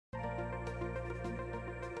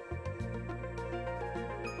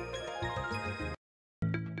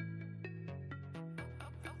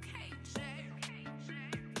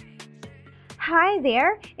Hi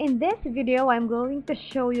there! In this video, I'm going to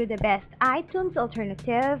show you the best iTunes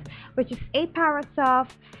alternative, which is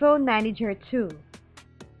iPowersoft Phone Manager 2.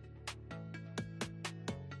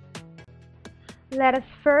 Let us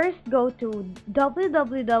first go to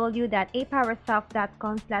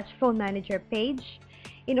www.ipowersoft.com/phone manager page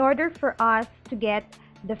in order for us to get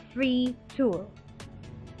the free tool.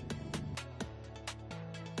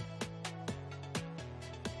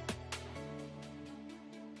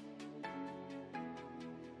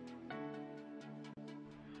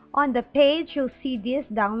 On the page, you'll see this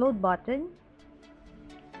download button.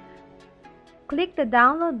 Click the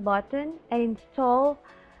download button and install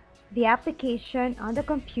the application on the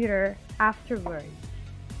computer afterwards.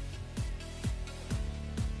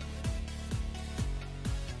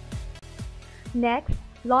 Next,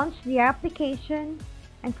 launch the application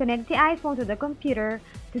and connect the iPhone to the computer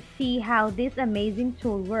to see how this amazing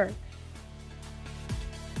tool works.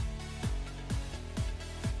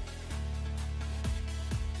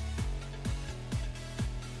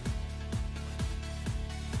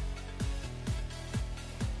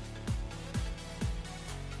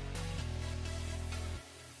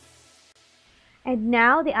 And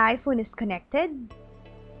now the iPhone is connected,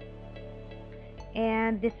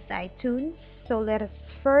 and this is iTunes. So let us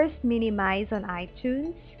first minimize on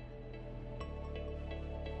iTunes.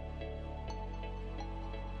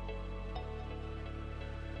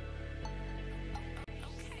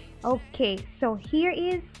 Okay, so here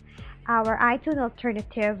is our iTunes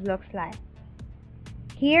alternative looks like.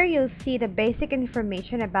 Here you'll see the basic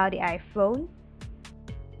information about the iPhone.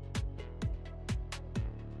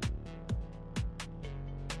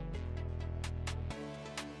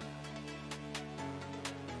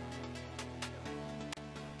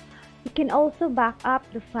 You can also back up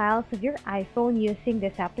the files of your iPhone using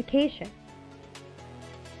this application.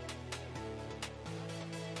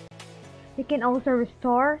 You can also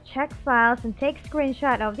restore, check files, and take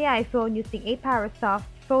screenshot of the iPhone using iPowersoft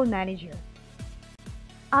Phone Manager.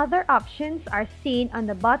 Other options are seen on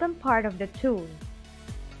the bottom part of the tool.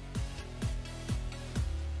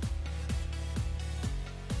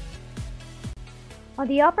 On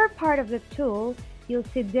the upper part of the tool, you'll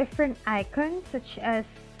see different icons such as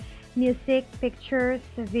music, pictures,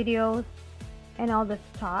 videos, and all the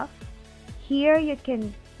stuff. Here you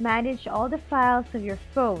can manage all the files of your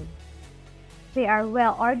phone. They are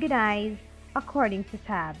well organized according to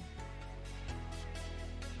tabs.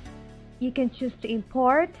 You can choose to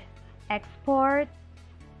import, export,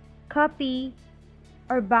 copy,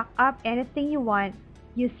 or back up anything you want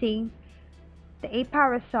using the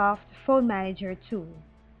iPowersoft Phone Manager tool.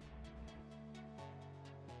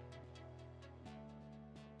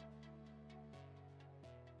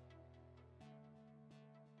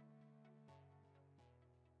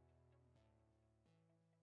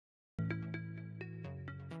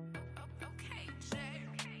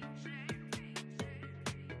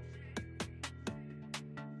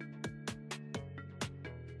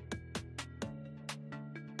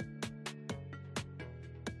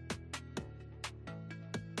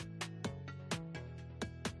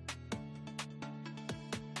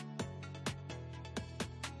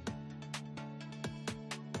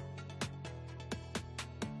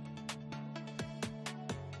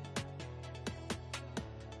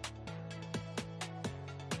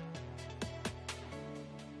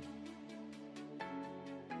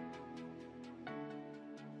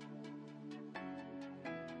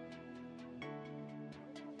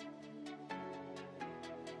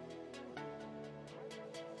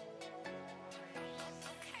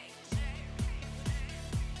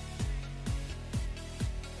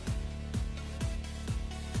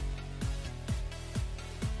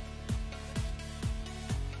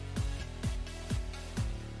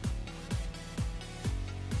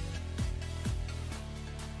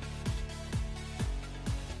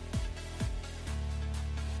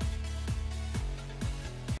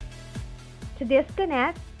 To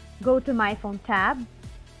disconnect, go to My Phone tab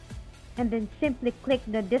and then simply click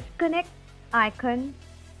the disconnect icon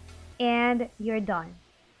and you're done.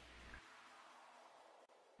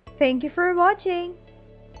 Thank you for watching.